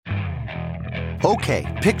Okay,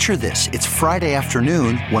 picture this. It's Friday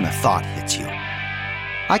afternoon when a thought hits you.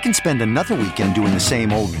 I can spend another weekend doing the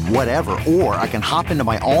same old whatever, or I can hop into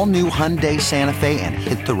my all-new Hyundai Santa Fe and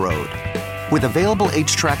hit the road. With available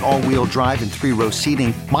H-Track all-wheel drive and 3-row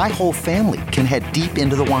seating, my whole family can head deep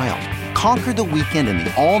into the wild. Conquer the weekend in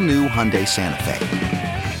the all-new Hyundai Santa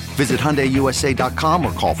Fe. Visit HyundaiUSA.com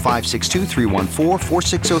or call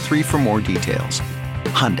 562-314-4603 for more details.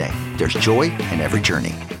 Hyundai, there's joy in every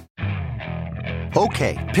journey.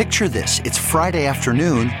 Okay, picture this. It's Friday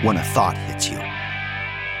afternoon when a thought hits you.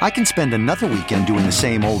 I can spend another weekend doing the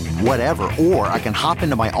same old whatever, or I can hop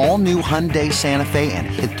into my all-new Hyundai Santa Fe and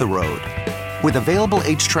hit the road. With available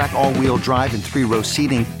H-Track all-wheel drive and 3-row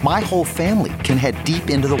seating, my whole family can head deep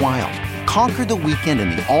into the wild. Conquer the weekend in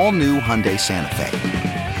the all-new Hyundai Santa Fe.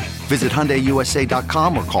 Visit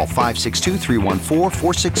HyundaiUSA.com or call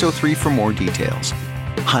 562-314-4603 for more details.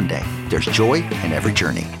 Hyundai, there's joy in every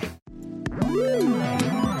journey.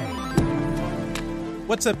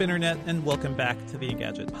 What's up, Internet, and welcome back to the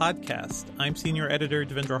Engadget podcast. I'm Senior Editor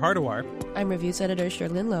Devendra Hardawar. I'm Reviews Editor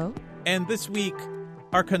Sherlyn Lowe. And this week,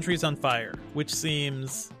 our country's on fire, which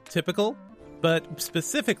seems typical, but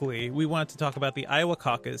specifically, we wanted to talk about the Iowa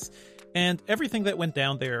caucus and everything that went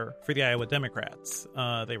down there for the Iowa Democrats.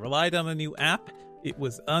 They relied on a new app. It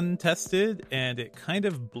was untested, and it kind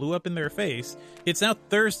of blew up in their face. It's now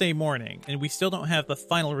Thursday morning, and we still don't have the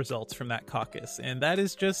final results from that caucus, and that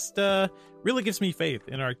is just really gives me faith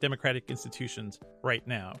in our democratic institutions right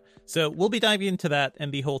now. So we'll be diving into that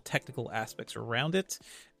and the whole technical aspects around it.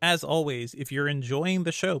 As always, if you're enjoying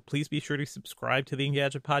the show, please be sure to subscribe to the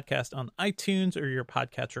Engadget podcast on iTunes or your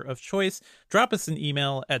podcatcher of choice. Drop us an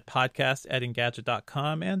email at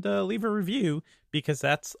podcast@engadget.com and leave a review, because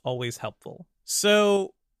that's always helpful.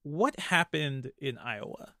 So what happened in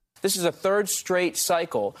Iowa? This is a third straight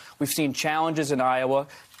cycle. We've seen challenges in Iowa,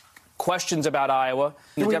 questions about Iowa.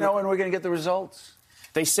 Do we know when we're going to get the results?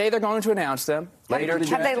 They say they're going to announce them later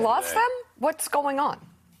today. Have they lost them? What's going on?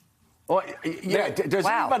 Well, yeah. Does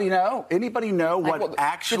anybody know? Anybody know what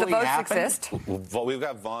actually do the votes happened? Exist? Well, we've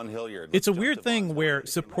got Vaughn Hilliard. It's a weird thing where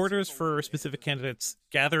supporters for specific candidates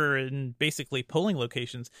gather in basically polling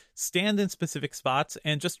locations, stand in specific spots,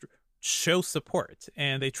 and just show support.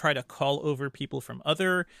 And they try to call over people from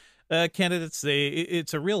other candidates.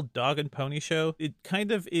 It's a real dog and pony show. It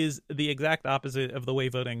kind of is the exact opposite of the way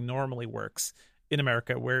voting normally works in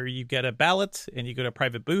America, where you get a ballot and you go to a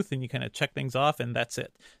private booth and you kind of check things off, and that's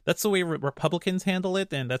it. That's the way Republicans handle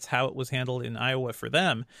it, and that's how it was handled in Iowa for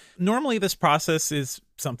them. Normally, this process is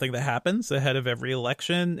something that happens ahead of every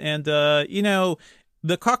election, and,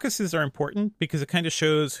 the caucuses are important because it kind of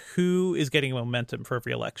shows who is getting momentum for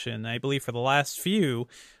every election. I believe for the last few,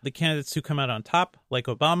 the candidates who come out on top, like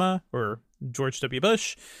Obama or George W.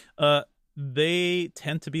 Bush, they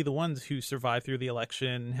tend to be the ones who survive through the election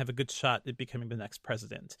and have a good shot at becoming the next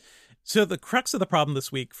president. So the crux of the problem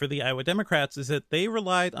this week for the Iowa Democrats is that they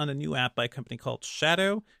relied on a new app by a company called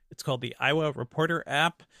Shadow. It's called the Iowa Reporter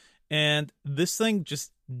app. And this thing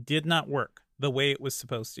just did not work the way it was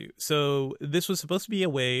supposed to. So this was supposed to be a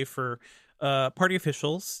way for party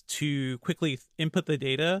officials to quickly input the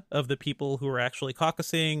data of the people who are actually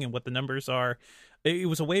caucusing and what the numbers are. It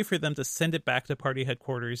was a way for them to send it back to party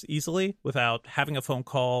headquarters easily without having a phone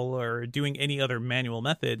call or doing any other manual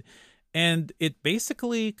method. And it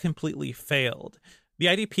basically completely failed. The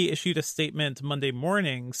IDP issued a statement Monday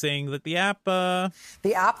morning saying that the app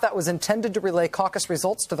that was intended to relay caucus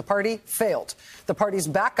results to the party failed. The party's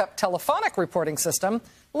backup telephonic reporting system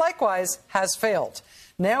likewise has failed.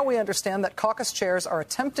 Now we understand that caucus chairs are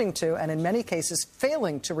attempting to, and in many cases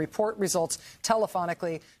failing to, report results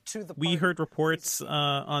telephonically to the party. We heard reports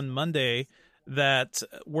on Monday that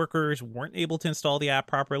workers weren't able to install the app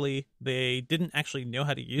properly. They didn't actually know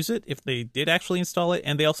how to use it if they did actually install it,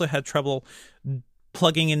 and they also had trouble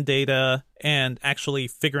plugging in data and actually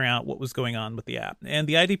figuring out what was going on with the app. And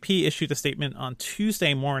the IDP issued a statement on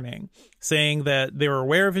Tuesday morning saying that they were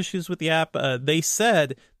aware of issues with the app. They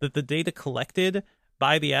said that the data collected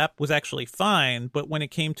by the app was actually fine, but when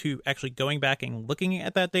it came to actually going back and looking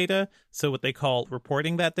at that data, so what they call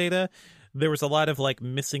reporting that data, there was a lot of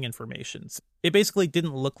missing information. It basically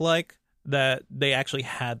didn't look like that they actually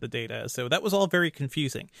had the data. So that was all very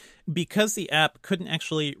confusing. Because the app couldn't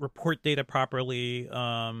actually report data properly,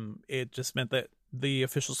 it just meant that the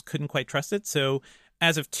officials couldn't quite trust it. So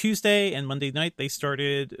as of Tuesday and Monday night, they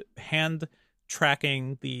started hand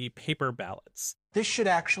tracking the paper ballots. This should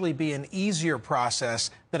actually be an easier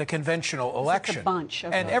process than a conventional election. It's a bunch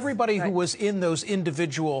of and those. Everybody Right. who was in those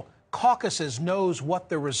individual caucuses knows what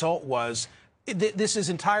the result was. This is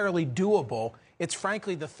entirely doable. It's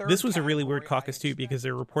frankly the third. This was a really weird caucus too, because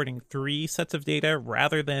they're reporting 3 sets of data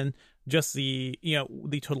rather than just the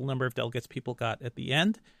total number of delegates people got at the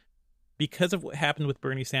end. Because of what happened with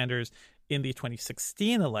Bernie Sanders in the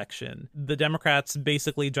 2016 election, the Democrats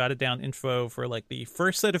basically jotted down info for like the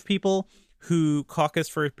first set of people who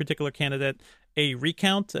caucused for a particular candidate, a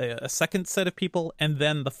recount, a second set of people, and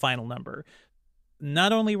then the final number.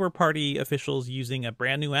 Not only were party officials using a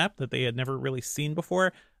brand new app that they had never really seen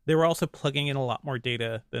before, they were also plugging in a lot more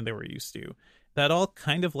data than they were used to. That all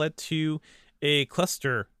kind of led to a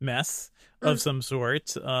cluster mess of some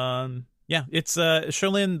sort. Yeah, it's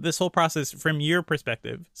Cherlynn, this whole process from your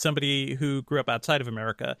perspective, somebody who grew up outside of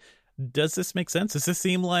America, does this make sense? Does this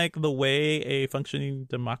seem like the way a functioning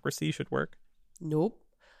democracy should work? Nope.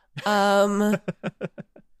 I'm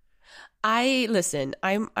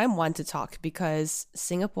one to talk because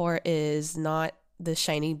Singapore is not the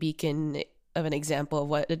shining beacon of an example of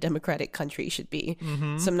what a democratic country should be.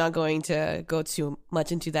 Mm-hmm. So I'm not going to go too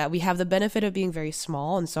much into that. We have the benefit of being very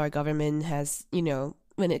small, and so our government has,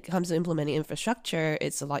 when it comes to implementing infrastructure,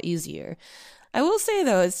 it's a lot easier. I will say,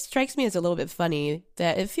 though, it strikes me as a little bit funny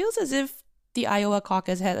that it feels as if the Iowa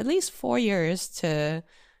caucus had at least 4 years to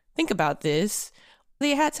think about this.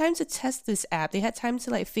 They had time to test this app. They had time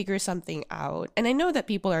to figure something out. And I know that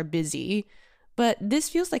people are busy, but this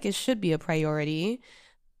feels like it should be a priority.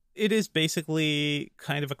 It is basically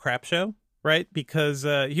kind of a crap show, right? Because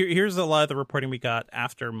here's a lot of the reporting we got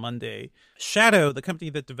after Monday. Shadow, the company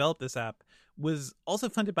that developed this app, was also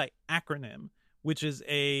funded by Acronym, which is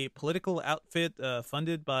a political outfit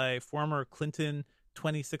funded by former Clinton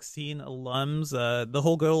 2016 alums. The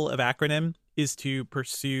whole goal of Acronym is to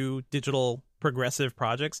pursue digital progressive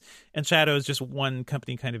projects, and Shadow is just one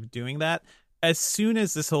company kind of doing that. As soon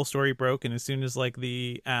as this whole story broke, and as soon as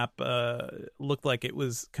the app looked like it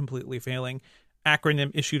was completely failing,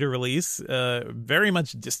 Acronym issued a release very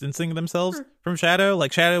much distancing themselves from Shadow.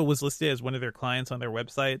 Shadow was listed as one of their clients on their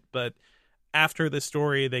website, but after the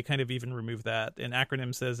story, they kind of even removed that. And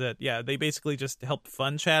Acronym says that, they basically just helped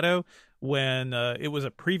fund Shadow when it was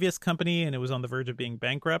a previous company and it was on the verge of being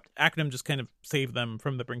bankrupt. Acronym just kind of saved them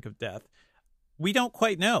from the brink of death. We don't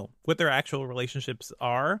quite know what their actual relationships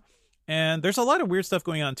are. And there's a lot of weird stuff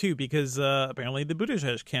going on, too, because apparently the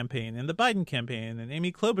Buttigieg campaign and the Biden campaign and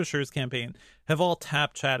Amy Klobuchar's campaign have all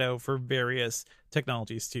tapped Shadow for various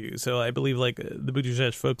technologies, too. So I believe the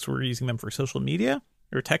Buttigieg folks were using them for social media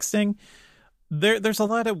or texting. There's a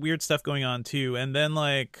lot of weird stuff going on, too. And then,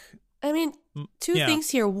 two things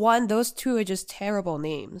here. One, those two are just terrible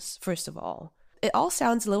names, first of all. It all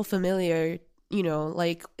sounds a little familiar,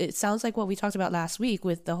 it sounds like what we talked about last week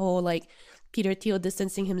with the whole, Peter Thiel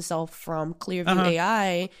distancing himself from Clearview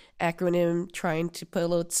AI, Acronym trying to put a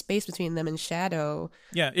little space between them and Shadow.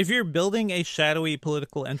 Yeah, if you're building a shadowy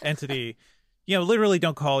political entity, literally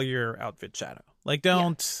don't call your outfit Shadow.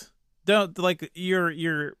 Don't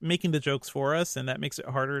you're making the jokes for us, and that makes it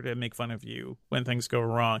harder to make fun of you when things go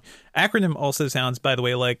wrong. Acronym also sounds, by the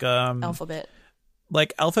way, like Alphabet.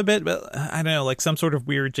 Like Alphabet, but I don't know, some sort of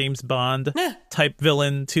weird James Bond type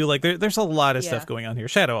villain too. There's a lot of stuff going on here.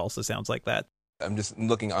 Shadow also sounds like that. I'm just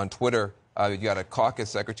looking on Twitter. You got a caucus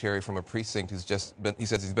secretary from a precinct who's he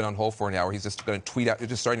says he's been on hold for an hour. He's just going to tweet out. He's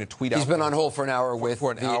just starting to tweet out. He's been on hold for an hour with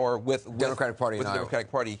the Democratic Party. With the Democratic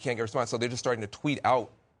Party. He can't get a response. So they're just starting to tweet out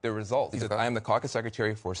the results. He said, I am the caucus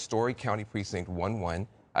secretary for Story County Precinct 1-1.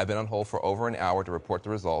 I've been on hold for over an hour to report the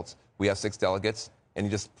results. We have 6 delegates. And he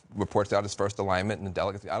just reports out his first alignment and the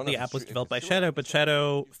delegates. I don't know. The app was developed by Shadow, but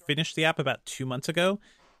Shadow finished the app about 2 months ago.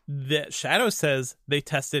 The Shadow says they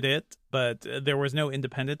tested it, but there was no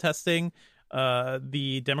independent testing.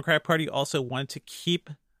 The Democratic Party also wanted to keep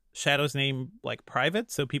Shadow's name private,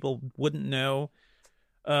 so people wouldn't know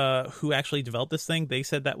who actually developed this thing. They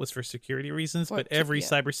said that was for security reasons, but every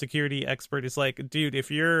cybersecurity expert is like, dude, if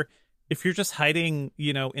you're just hiding,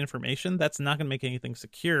 information, that's not going to make anything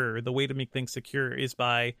secure. The way to make things secure is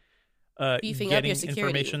by beefing up your security.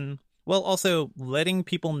 Information. Well, also letting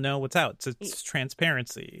people know what's out. It's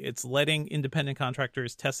transparency. It's letting independent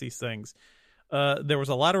contractors test these things. There was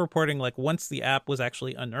a lot of reporting, once the app was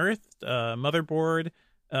actually unearthed, Motherboard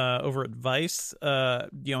over at Vice,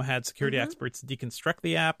 had security experts deconstruct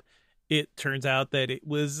the app. It turns out that it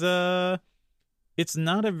was, it's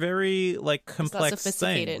not a very complex it's not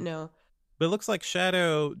sophisticated, thing. No. But it looks like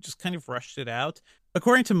Shadow just kind of rushed it out.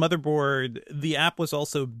 According to Motherboard, the app was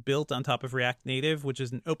also built on top of React Native, which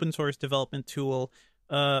is an open source development tool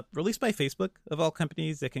released by Facebook, of all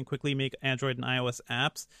companies, that can quickly make Android and iOS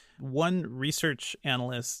apps. One research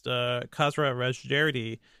analyst, Khazra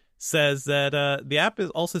Rajdardi, says that the app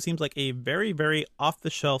also seems like a very, very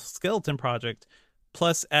off-the-shelf skeleton project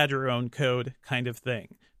plus add your own code kind of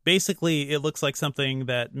thing. Basically, it looks like something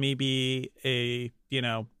that maybe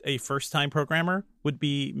a first-time programmer would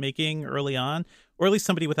be making early on, or at least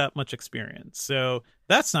somebody without much experience. So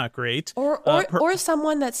that's not great. Or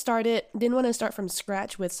someone that didn't want to start from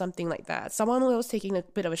scratch with something like that. Someone who was taking a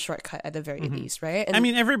bit of a shortcut at the very least, right? And, I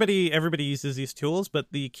mean, everybody uses these tools, but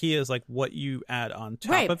the key is like what you add on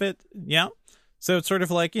top of it. Yeah. So it's sort of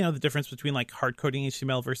like, the difference between like hard coding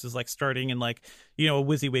HTML versus like starting in like, a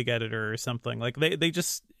WYSIWYG editor or something. Like they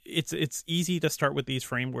just, it's easy to start with these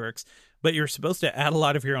frameworks, but you're supposed to add a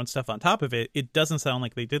lot of your own stuff on top of it. It doesn't sound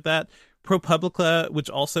like they did that. ProPublica, which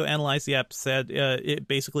also analyzed the app, said it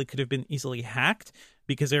basically could have been easily hacked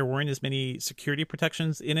because there weren't as many security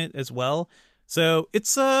protections in it as well. So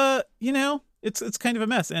it's, it's kind of a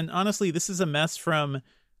mess. And honestly, this is a mess from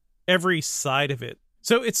every side of it.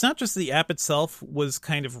 So it's not just the app itself was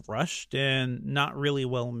kind of rushed and not really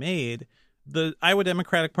well made. The Iowa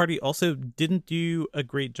Democratic Party also didn't do a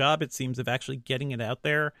great job, it seems, of actually getting it out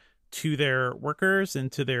there to their workers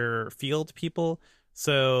and to their field people.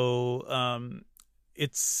 So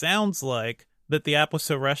it sounds like that the app was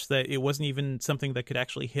so rushed that it wasn't even something that could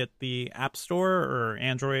actually hit the App Store or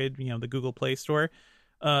Android, the Google Play Store.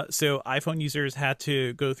 So iPhone users had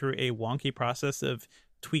to go through a wonky process of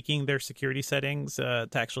tweaking their security settings to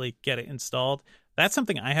actually get it installed. That's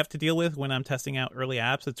something I have to deal with when I'm testing out early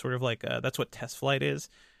apps. It's sort of like that's what test flight is.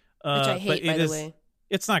 Which I hate, by the way.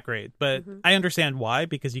 It's not great, but I understand why,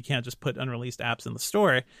 because you can't just put unreleased apps in the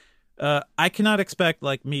store. I cannot expect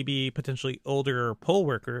like maybe potentially older poll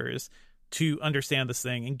workers to understand this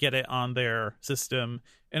thing and get it on their system.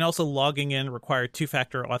 And also logging in required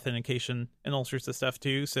 2-factor authentication and all sorts of stuff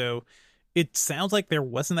too. So it sounds like there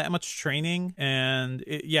wasn't that much training, and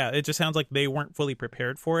it just sounds like they weren't fully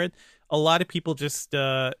prepared for it. A lot of people just,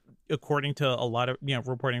 according to a lot of,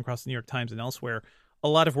 reporting across the New York Times and elsewhere, a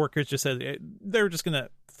lot of workers just said they're just going to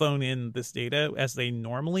phone in this data as they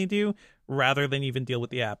normally do, rather than even deal with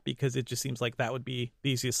the app, because it just seems like that would be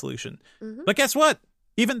the easiest solution. But guess what?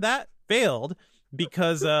 Even that failed,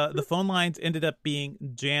 because the phone lines ended up being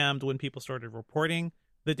jammed when people started reporting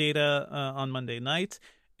the data on Monday night.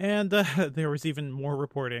 And there was even more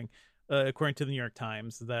reporting, according to the New York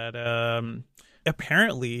Times, that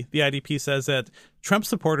apparently the IDP says that Trump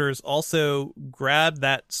supporters also grabbed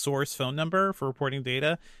that source phone number for reporting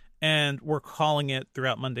data and were calling it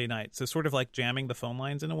throughout Monday night. So sort of like jamming the phone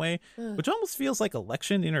lines in a way, which almost feels like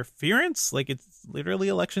election interference. Like it's literally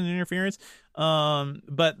election interference.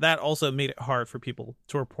 But that also made it hard for people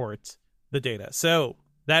to report the data. So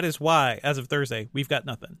that is why, as of Thursday, we've got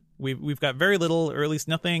nothing. We've got very little, or at least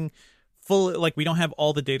nothing full. Like, we don't have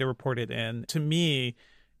all the data reported in. To me,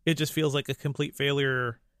 it just feels like a complete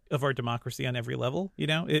failure of our democracy on every level.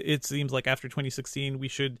 It seems like after 2016, we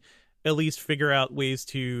should at least figure out ways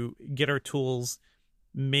to get our tools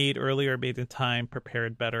made earlier, made in time,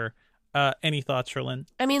 prepared better. Any thoughts, Sherlyn?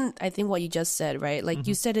 I mean, I think what you just said, right? Like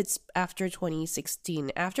you said, it's after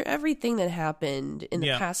 2016. After everything that happened in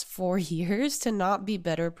the past 4 years, to not be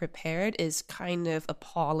better prepared is kind of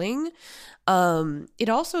appalling. It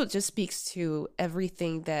also just speaks to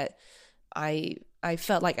everything that I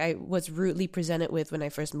felt like I was rudely presented with when I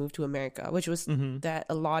first moved to America, which was that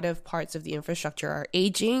a lot of parts of the infrastructure are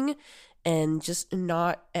aging and just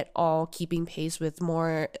not at all keeping pace with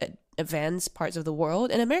more advanced parts of the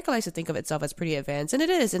world. And America likes to think of itself as pretty advanced, and it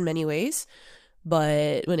is in many ways.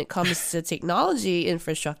 But when it comes to technology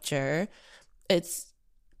infrastructure, it's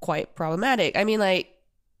quite problematic. I mean, like,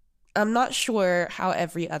 I'm not sure how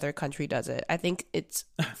every other country does it. I think it's,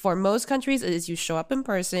 for most countries, is you show up in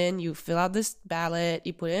person, you fill out this ballot,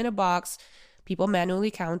 you put it in a box, people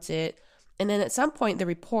manually count it. And then at some point, the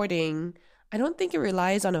reporting, I don't think it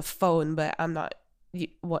relies on a phone, but I'm not,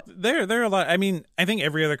 what? There are a lot. I mean, I think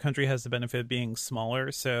every other country has the benefit of being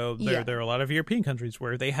smaller. So there are a lot of European countries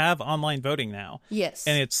where they have online voting now. Yes.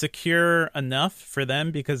 And it's secure enough for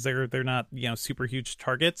them because they're not, super huge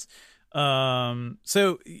targets.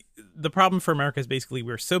 So the problem for America is basically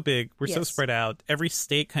we're so big, we're so spread out. Every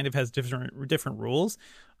state kind of has different rules.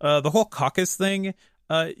 The whole caucus thing,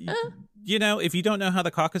 if you don't know how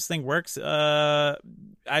the caucus thing works,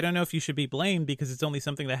 I don't know if you should be blamed, because it's only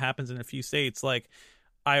something that happens in a few states like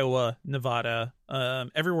Iowa, Nevada.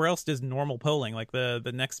 Everywhere else does normal polling. Like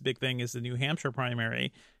the next big thing is the New Hampshire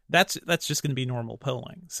primary. That's just going to be normal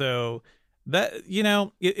polling. So that,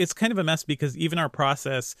 it's kind of a mess, because even our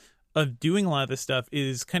process of doing a lot of this stuff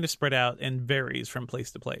is kind of spread out and varies from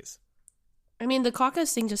place to place. I mean, the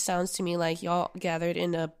caucus thing just sounds to me like y'all gathered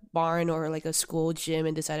in a barn or like a school gym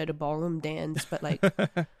and decided to ballroom dance, but like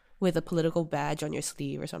with a political badge on your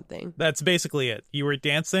sleeve or something. That's basically it. You were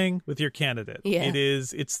dancing with your candidate. Yeah.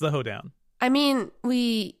 It's the hoedown. I mean,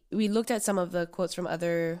 we looked at some of the quotes from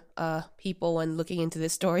other people when looking into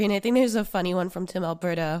this story, and I think there's a funny one from Tim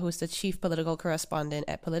Alberta, who's the chief political correspondent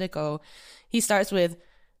at Politico. He starts with,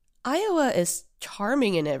 Iowa is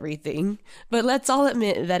charming and everything, but let's all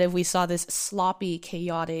admit that if we saw this sloppy,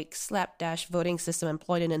 chaotic, slapdash voting system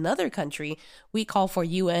employed in another country, we call for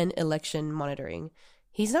UN election monitoring.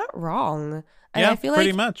 He's not wrong. Yeah, I feel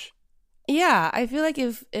pretty like, much. Yeah, I feel like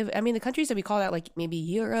if I mean, the countries that we call that, like maybe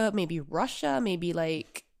Europe, maybe Russia, maybe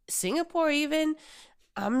like Singapore even,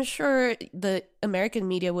 I'm sure the American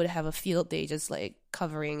media would have a field day just like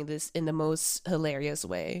covering this in the most hilarious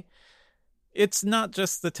way. It's not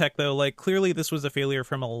just the tech, though. Like, clearly this was a failure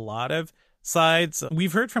from a lot of sides.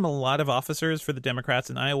 We've heard from a lot of officers for the Democrats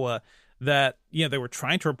in Iowa that, they were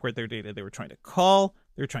trying to report their data. They were trying to call,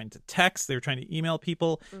 they were trying to text, they were trying to email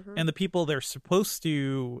people. Mm-hmm. And the people they're supposed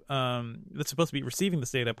to, that's supposed to be receiving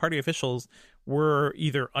this data, party officials, were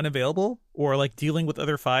either unavailable or like dealing with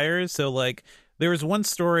other fires. So like there was one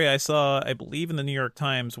story I saw, I believe in the New York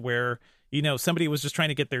Times, where somebody was just trying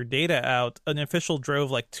to get their data out. An official drove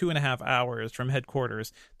like 2.5 hours from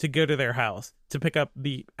headquarters to go to their house to pick up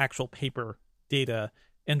the actual paper data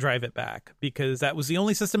and drive it back, because that was the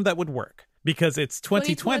only system that would work. Because it's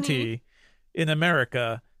 2020 in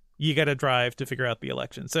America, you got to drive to figure out the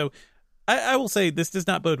election. So I will say this does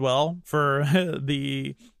not bode well for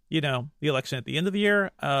the election at the end of the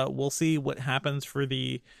year. We'll see what happens for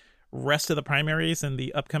the rest of the primaries and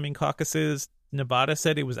the upcoming caucuses. Nevada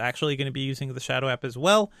said it was actually going to be using the Shadow app as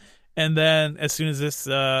well. And then as soon as this,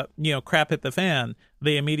 crap hit the fan,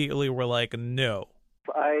 they immediately were like, no.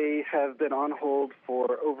 I have been on hold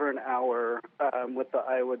for over an hour with the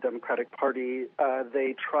Iowa Democratic Party.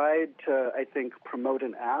 They tried to, I think, promote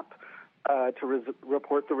an app to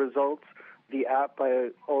report the results. The app, by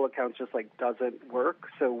all accounts, just doesn't work.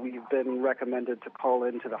 So we've been recommended to call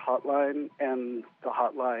into the hotline, and the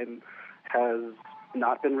hotline has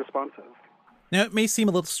not been responsive. Now, it may seem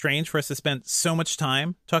a little strange for us to spend so much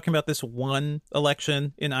time talking about this one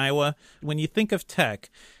election in Iowa. When you think of tech,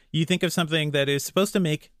 you think of something that is supposed to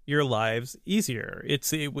make your lives easier.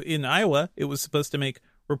 In Iowa, it was supposed to make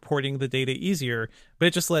reporting the data easier, but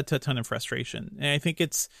it just led to a ton of frustration. And I think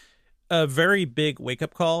it's a very big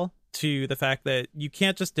wake-up call to the fact that you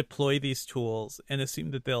can't just deploy these tools and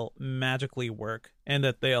assume that they'll magically work and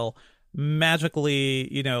that they'll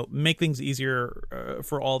magically, make things easier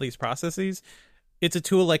for all these processes. It's a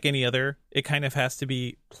tool like any other. It kind of has to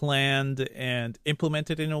be planned and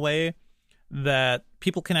implemented in a way that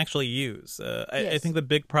people can actually use. Yes. I think the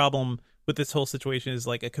big problem with this whole situation is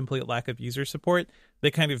like a complete lack of user support.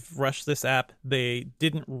 They kind of rushed this app. They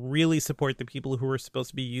didn't really support the people who were supposed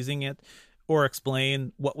to be using it or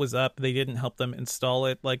explain what was up. They didn't help them install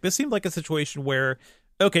it. Like, this seemed like a situation where,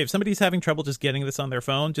 okay, if somebody's having trouble just getting this on their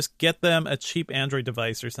phone, just get them a cheap Android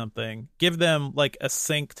device or something. Give them like a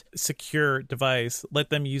synced, secure device. Let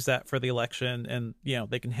them use that for the election, and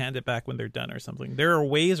they can hand it back when they're done or something. There are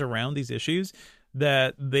ways around these issues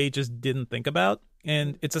that they just didn't think about.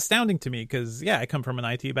 And it's astounding to me because, I come from an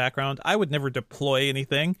IT background. I would never deploy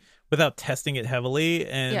anything without testing it heavily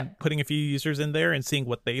and putting a few users in there and seeing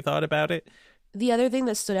what they thought about it. The other thing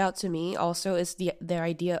that stood out to me also is their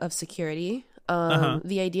idea of security.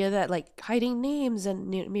 The idea that hiding names and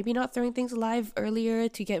maybe not throwing things live earlier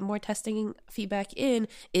to get more testing feedback in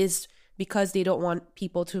is because they don't want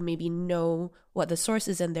people to maybe know what the source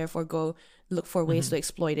is and therefore go look for ways to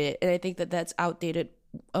exploit it. And I think that that's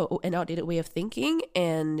an outdated way of thinking.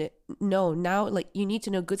 And no, now you need to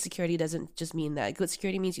know good security doesn't just mean that. Good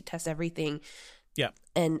security means you test everything. Yeah.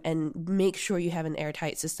 And make sure you have an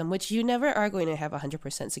airtight system, which you never are going to have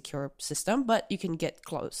 100% secure system, but you can get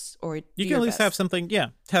close, or you can at least have something,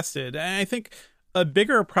 tested. And I think a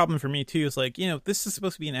bigger problem for me too is this is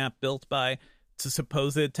supposed to be an app built by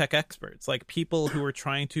supposed tech experts, like people who are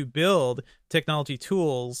trying to build technology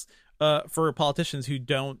tools for politicians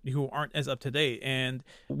who aren't as up to date. And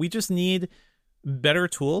we just need better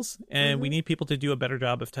tools, and we need people to do a better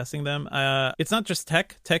job of testing them. It's not just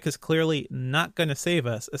tech. Tech is clearly not going to save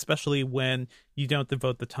us, especially when you don't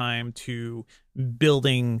devote the time to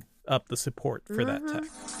building up the support for that tech.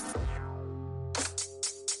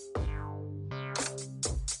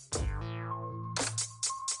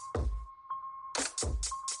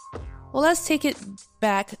 Well, let's take it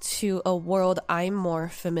back to a world I'm more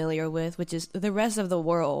familiar with, which is the rest of the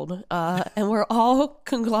world. And we're all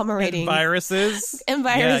conglomerating. And viruses.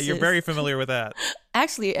 Yeah, you're very familiar with that.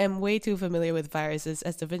 Actually, I'm way too familiar with viruses,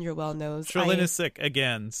 as Devindra well knows. Sherlyn is sick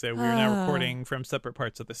again, so we're now recording from separate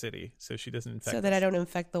parts of the city, so she doesn't infect us. that I don't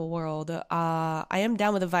infect the world. I am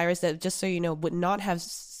down with a virus that, just so you know, would not have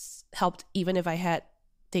helped even if I had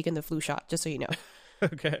taken the flu shot, just so you know.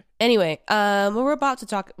 Okay. Anyway, we're about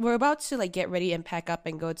to like get ready and pack up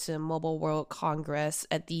and go to Mobile World Congress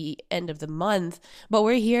at the end of the month. But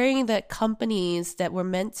we're hearing that companies that were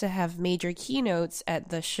meant to have major keynotes at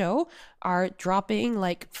the show are dropping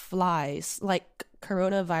like flies, like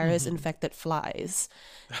coronavirus infected flies.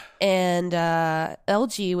 And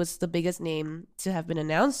LG was the biggest name to have been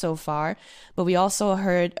announced so far. But we also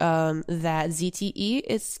heard that ZTE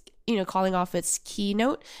is calling off its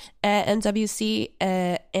keynote at MWC.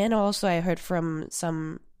 And also I heard from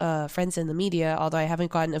some friends in the media, although I haven't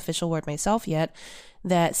gotten an official word myself yet,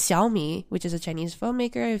 that Xiaomi, which is a Chinese phone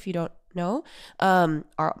maker, if you don't know,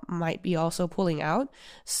 might be also pulling out.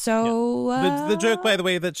 So the joke, by the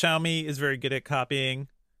way, that Xiaomi is very good at copying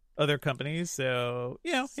other companies. So,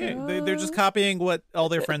 they're just copying what all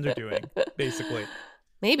their friends are doing, basically.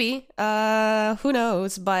 Maybe. Who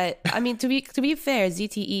knows? But I mean, to be fair,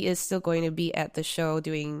 ZTE is still going to be at the show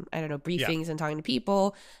doing, I don't know, briefings and talking to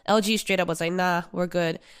people. LG straight up was like, nah, we're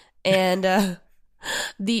good. And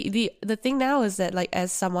the thing now is that, like,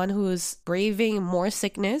 as someone who's braving more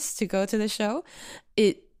sickness to go to the show,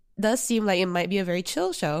 it does seem like it might be a very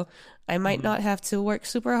chill show. I might not have to work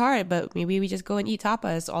super hard, but maybe we just go and eat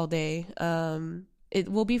tapas all day.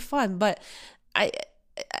 It will be fun. But I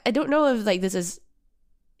don't know if like this is.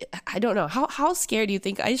 I don't know. How scared do you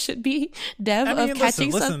think I should be, Dev, of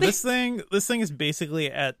catching something? This thing is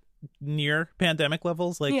basically at near pandemic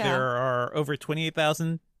levels. Like there are over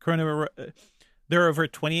 28,000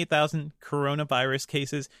 coronavirus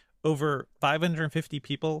cases. Over 550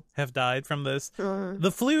 people have died from this.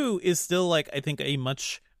 The flu is still like, I think, a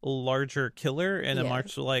much larger killer and a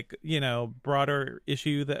much broader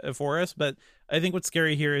issue for us. But I think what's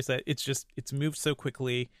scary here is that it's moved so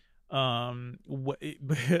quickly.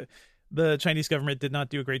 The Chinese government did not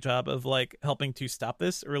do a great job of like helping to stop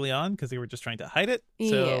this early on because they were just trying to hide it.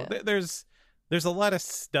 So there's a lot of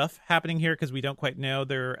stuff happening here because we don't quite know.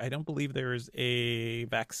 I don't believe there's a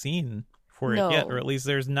vaccine for it yet, or at least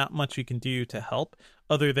there's not much you can do to help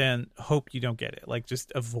other than hope you don't get it. Like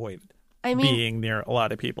just avoid being near a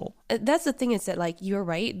lot of people. That's the thing, is that like you're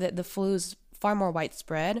right that the flu is far more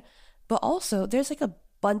widespread, but also there's like a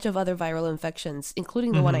bunch of other viral infections,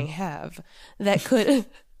 including the one I have, that could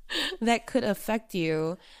affect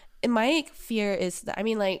you. And my fear is that, I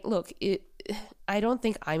mean, like, look, I don't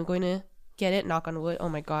think I'm going to get it, knock on wood. Oh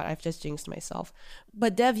my god, I've just jinxed myself.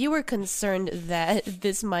 But Dev, you were concerned that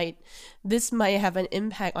this might have an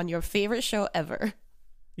impact on your favorite show ever.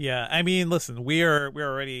 Yeah, I mean, listen, we're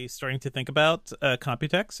already starting to think about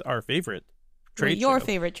Computex, our favorite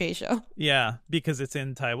favorite trade show. Yeah, because it's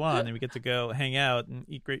in Taiwan and we get to go hang out and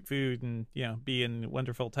eat great food and be in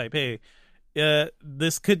wonderful Taipei.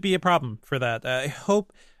 This could be a problem for that. I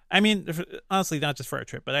hope, I mean, honestly, not just for our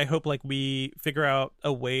trip, but I hope like we figure out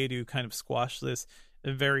a way to kind of squash this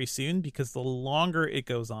very soon, because the longer it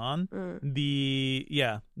goes on,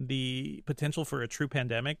 the potential for a true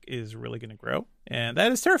pandemic is really going to grow, and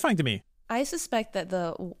that is terrifying to me. I suspect that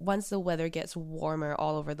once the weather gets warmer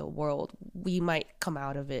all over the world, we might come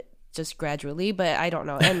out of it just gradually, but I don't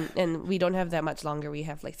know. And we don't have that much longer. We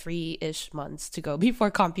have like 3-ish months to go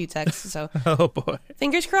before Computex. So oh boy,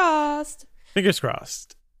 fingers crossed. Fingers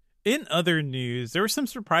crossed. In other news, there were some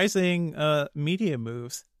surprising media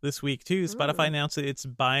moves this week too. Spotify announced that it's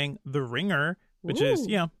buying The Ringer, which is,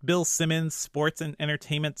 Bill Simmons' sports and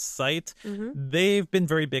entertainment site. They've been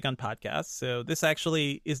very big on podcasts, so this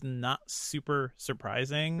actually is not super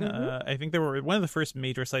surprising. I think they were one of the first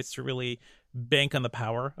major sites to really bank on the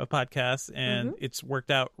power of podcasts, and it's worked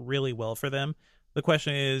out really well for them. The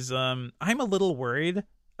question is, I'm a little worried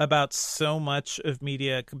about so much of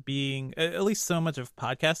media being, at least so much of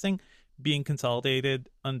podcasting being consolidated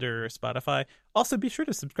under Spotify. Also, be sure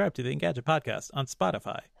to subscribe to the Engadget podcast on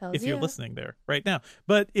Spotify if you're listening there right now.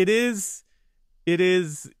 But it is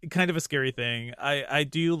kind of a scary thing. I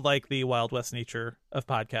do like the Wild West nature of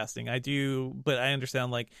podcasting. I do, but I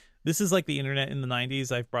understand like this is like the internet in the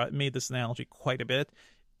 90s. I've made this analogy quite a bit.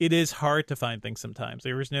 It is hard to find things sometimes.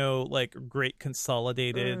 There is no like great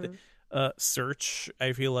consolidated search.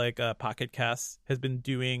 I feel like Pocket Casts has been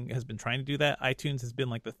trying to do that. iTunes has been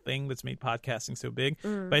like the thing that's made podcasting so big.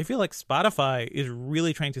 But I feel like Spotify is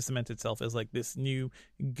really trying to cement itself as like this new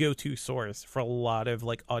go-to source for a lot of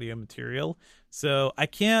like audio material. So I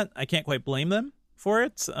can't quite blame them for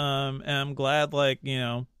it. And I'm glad like,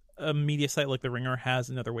 a media site like The Ringer has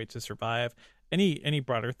another way to survive. Any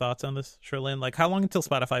broader thoughts on this, Sherlyn? Like, how long until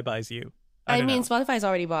Spotify buys you? I mean, Spotify's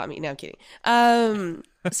already bought me. No, I'm kidding.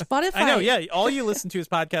 Spotify. I know, yeah. All you listen to is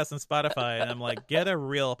podcasts on Spotify, and I'm like, get a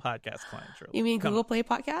real podcast client. Sherlyn. You mean Google Play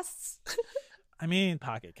Podcasts? I mean,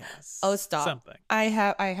 Pocket Casts. Oh, stop. Something. I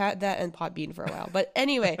had that and Podbean for a while, but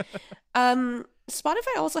anyway,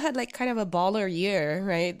 Spotify also had like kind of a baller year,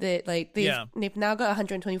 right? They've now got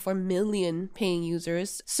 124 million paying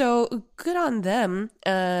users, so good on them.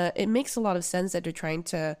 It makes a lot of sense that they're trying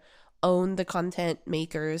to own the content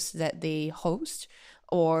makers that they host,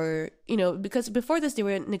 or because before this they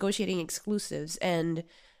were negotiating exclusives, and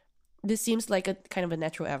this seems like a kind of a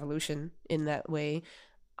natural evolution in that way.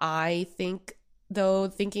 I think, though,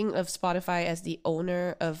 thinking of Spotify as the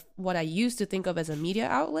owner of what I used to think of as a media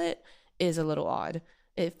outlet is a little odd.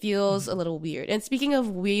 It feels a little weird. And speaking of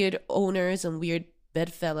weird owners and weird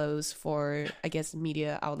bedfellows for, I guess,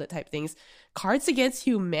 media outlet type things, Cards Against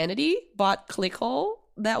Humanity bought Clickhole.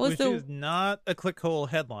 Which is not a Clickhole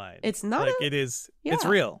headline. It's not. Like it is. Yeah. It's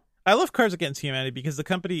real. I love Cards Against Humanity because the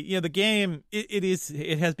company, the game,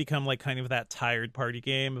 it has become like kind of that tired party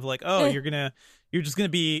game of like, oh, you're just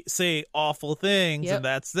gonna say awful things, and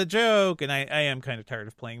that's the joke. And I am kind of tired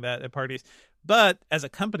of playing that at parties. But as a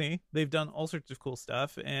company, they've done all sorts of cool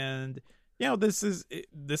stuff, and this is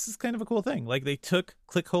kind of a cool thing. Like they took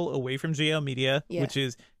Clickhole away from JL Media, which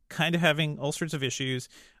is kind of having all sorts of issues.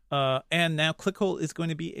 And now Clickhole is going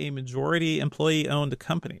to be a majority employee-owned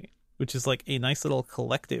company, which is like a nice little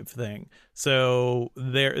collective thing. So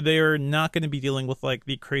they're not going to be dealing with like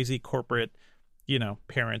the crazy corporate,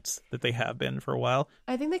 parents that they have been for a while.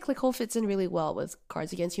 I think that Clickhole fits in really well with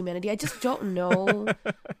Cards Against Humanity. I just don't know.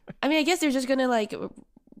 I mean, I guess they're just going to like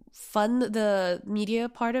fund the media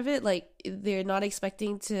part of it. Like they're not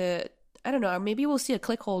expecting to, I don't know, maybe we'll see a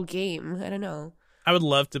Clickhole game. I don't know. I would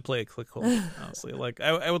love to play a Clickhole, honestly. Like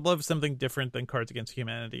I would love something different than Cards Against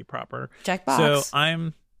Humanity proper. Jackbox. So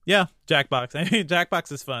Jackbox. I mean,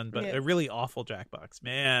 Jackbox is fun, but a really awful Jackbox,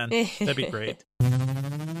 man, that'd be great.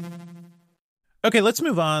 Okay, let's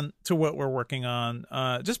move on to what we're working on.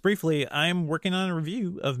 Just briefly, I'm working on a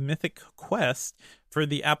review of Mythic Quest for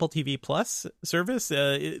the Apple TV Plus service.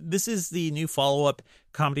 This is the new follow-up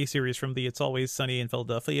comedy series from the It's Always Sunny in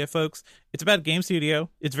Philadelphia folks. It's about a game studio.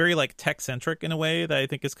 It's very like tech-centric in a way that I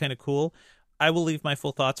think is kind of cool. I will leave my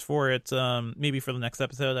full thoughts for it maybe for the next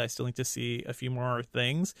episode. I still need to see a few more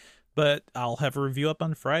things, but I'll have a review up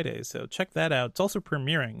on Friday, so check that out. It's also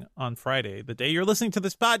premiering on Friday, the day you're listening to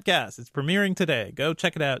this podcast. It's premiering today. Go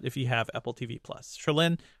check it out if you have Apple TV Plus.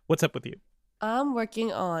 Sherlyn, what's up with you? I'm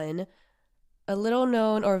working on a little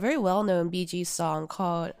known or very well known Bee Gees song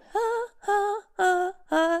called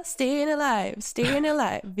Staying Alive,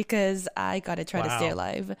 because I gotta try to stay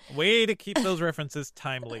alive. Way to keep those references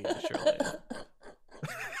timely, Sherlyn.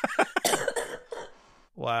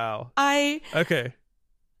 Wow. Okay.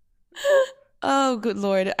 Oh, good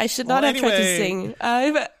Lord. I should not have tried to sing.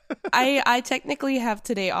 I technically have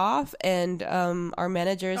today off, and our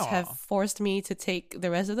managers have forced me to take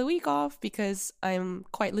the rest of the week off because I'm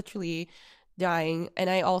quite literally dying. And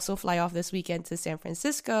I also fly off this weekend to San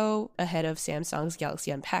Francisco ahead of Samsung's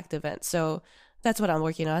Galaxy Unpacked event. So that's what I'm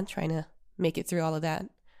working on, trying to make it through all of that.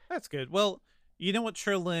 That's good. Well, you know what,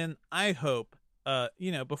 Sherlyn? I hope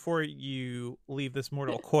before you leave this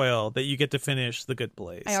mortal coil, that you get to finish The Good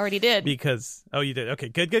Place. I already did. Because, you did. Okay,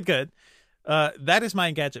 good. That is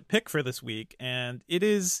my gadget pick for this week. And it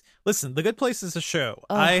is, listen, The Good Place is a show.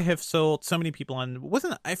 I have sold so many people on,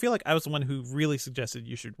 I feel like I was the one who really suggested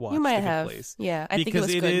you should watch The Good have. Place. Yeah, I think it was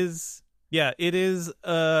good. It is,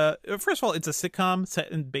 first of all, it's a sitcom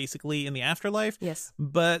set basically in the afterlife. Yes.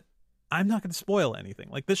 But I'm not going to spoil anything.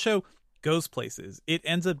 Like, this show goes places. It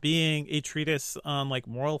ends up being a treatise on like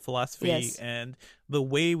moral philosophy and the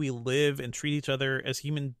way we live and treat each other as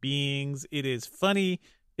human beings. It is funny.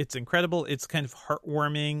 It's incredible. It's kind of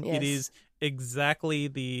heartwarming. It is exactly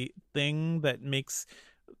the thing that makes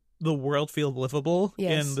the world feel livable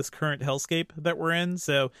in this current hellscape that we're in.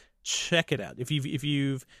 So check it out. If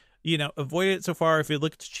you've avoided it so far, if it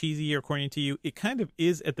looked cheesy or corny to you, it kind of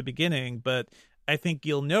is at the beginning, but I think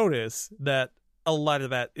you'll notice that a lot of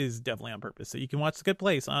that is definitely on purpose. So you can watch The Good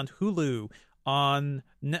Place on Hulu, On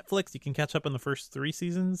Netflix, you can catch up on the first 3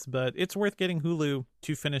 seasons, but it's worth getting Hulu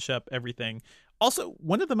to finish up everything. Also,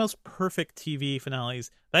 one of the most perfect TV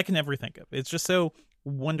finales that I can ever think of. It's just so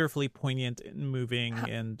wonderfully poignant and moving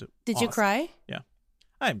and Did awesome. you cry? Yeah.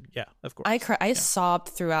 Yeah, of course. I sobbed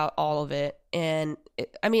throughout all of it. And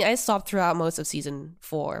I sobbed throughout most of season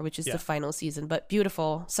 4, which is the final season, but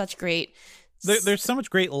beautiful. Such great. There's so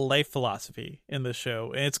much great life philosophy in this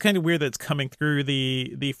show. And it's kind of weird that it's coming through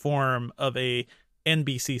the form of a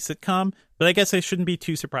NBC sitcom, but I guess I shouldn't be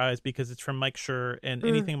too surprised because it's from Mike Schur, and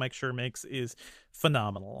anything Mike Schur makes is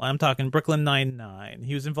phenomenal. I'm talking Brooklyn Nine-Nine.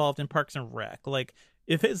 He was involved in Parks and Rec. Like,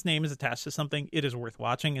 if his name is attached to something, it is worth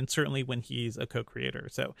watching, and certainly when he's a co-creator.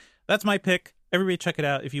 So that's my pick. Everybody check it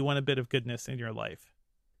out if you want a bit of goodness in your life.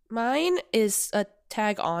 Mine is a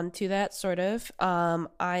tag on to that, sort of.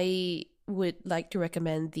 I would like to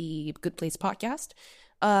recommend the Good Place podcast.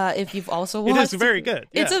 If you've also watched it is very good.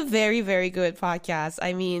 Yeah. It's a very, very good podcast.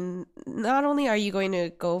 I mean, not only are you going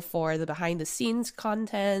to go for the behind the scenes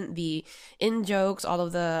content, the in jokes, all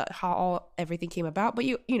of the how everything came about, but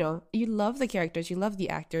you love the characters, you love the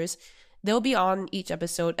actors. They'll be on each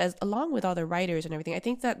episode along with all the writers and everything. I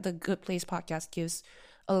think that the Good Place podcast gives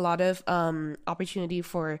a lot of opportunity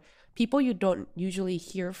for people you don't usually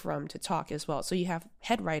hear from to talk as well. So you have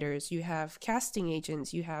head writers, you have casting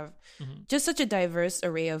agents, you have just such a diverse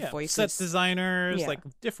array of voices. Set designers, like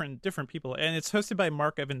different people. And it's hosted by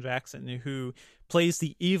Mark Evan Jackson, who plays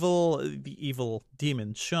the evil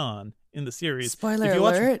demon Sean in the series. Spoiler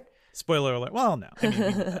alert. Spoiler alert. Well, no. I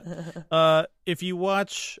mean, if you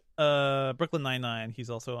watch Brooklyn Nine-Nine, he's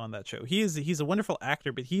also on that show. He's a wonderful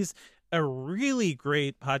actor, but he's a really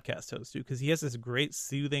great podcast host too, because he has this great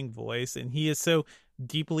soothing voice, and he is so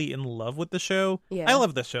deeply in love with the show. Yeah. I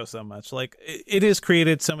love the show so much. Like, it has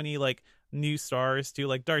created so many like new stars too.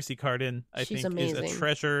 Like Darcy Carden, I think amazing. Is a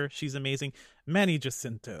treasure. She's amazing. Manny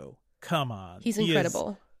Jacinto, come on, he's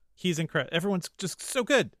incredible. He's incredible. Everyone's just so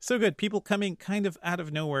good. So good. People coming kind of out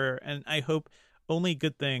of nowhere. And I hope only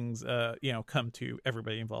good things, come to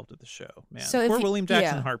everybody involved with the show, man. So poor William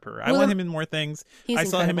Jackson Harper. I want him in more things. I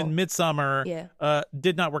saw him in Midsommar. Yeah.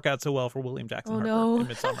 Did not work out so well for William Jackson Harper in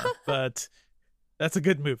Midsommar. But that's a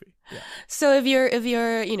good movie. Yeah. So if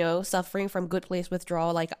you're suffering from Good Place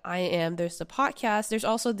withdrawal like I am, there's the podcast. There's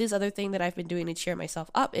also this other thing that I've been doing to cheer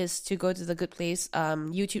myself up is to go to the Good Place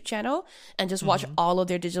YouTube channel and just watch all of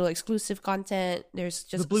their digital exclusive content. There's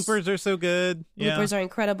just the bloopers are so good. Bloopers are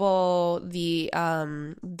incredible.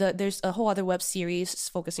 There's a whole other web series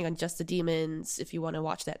focusing on just the demons if you want to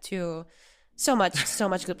watch that too. So much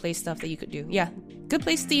Good Place stuff that you could do. Yeah. Good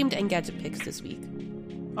Place themed and gadget picks this week.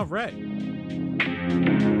 All right.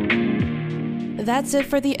 That's it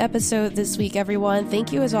for the episode this week, everyone.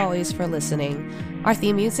 Thank you as always for listening. Our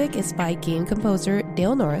theme music is by game composer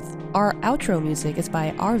Dale North. Our outro music is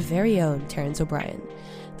by our very own Terrence O'Brien.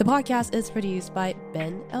 The podcast is produced by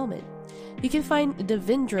Ben Ellman. You can find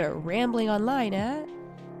Devindra rambling online at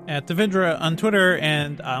Devindra on Twitter,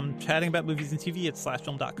 and I'm chatting about movies and TV at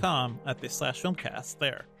 /film.com at the /filmcast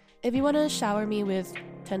there. If you want to shower me with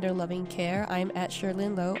tender loving care, I'm at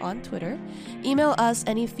Sherlyn Lowe on Twitter. Email us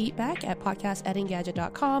any feedback at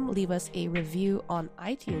podcast@engadget.com. Leave us a review on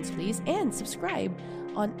iTunes, please, and subscribe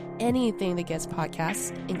on anything that gets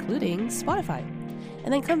podcasts, including Spotify.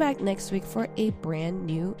 And then come back next week for a brand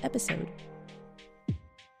new episode.